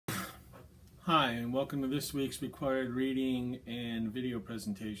Hi, and welcome to this week's required reading and video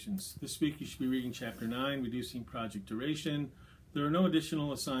presentations. This week you should be reading Chapter 9, Reducing Project Duration. There are no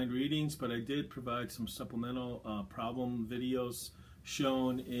additional assigned readings, but I did provide some supplemental problem videos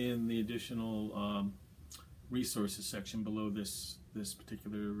shown in the additional resources section below this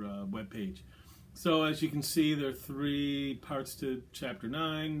particular web page. So as you can see, there are 3 parts to Chapter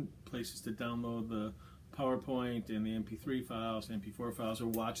 9, places to download the PowerPoint and the MP3 files, MP4 files, or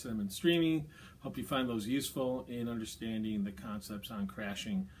watch them in streaming. Hope you find those useful in understanding the concepts on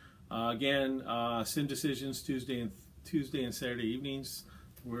crashing. Again, sim decisions Tuesday and Saturday evenings.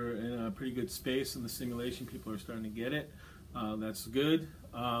 We're in a pretty good space in the simulation. People are starting to get it. That's good.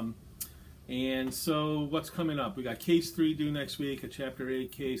 And so what's coming up? We got case 3 due next week, a Chapter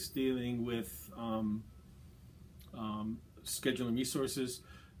 8 case dealing with scheduling resources.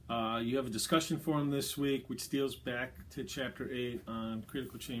 You have a discussion forum this week which deals back to Chapter 8 on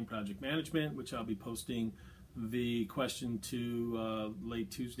critical chain project management, which I'll be posting the question to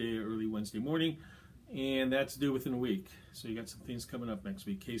late Tuesday or early Wednesday morning, and that's due within a week. So you got some things coming up next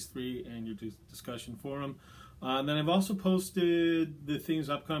week, case 3 and your discussion forum. And then I've also posted the things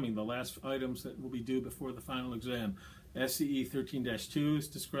upcoming, the last items that will be due before the final exam. SCE 13-2 is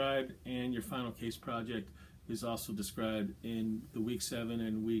described, and your final case project is also described in the week 7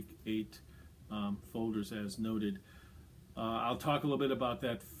 and week 8 folders as noted. I'll talk a little bit about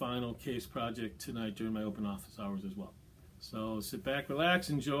that final case project tonight during my open office hours as well. So sit back, relax,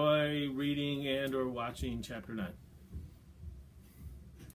 enjoy reading and or watching Chapter 9.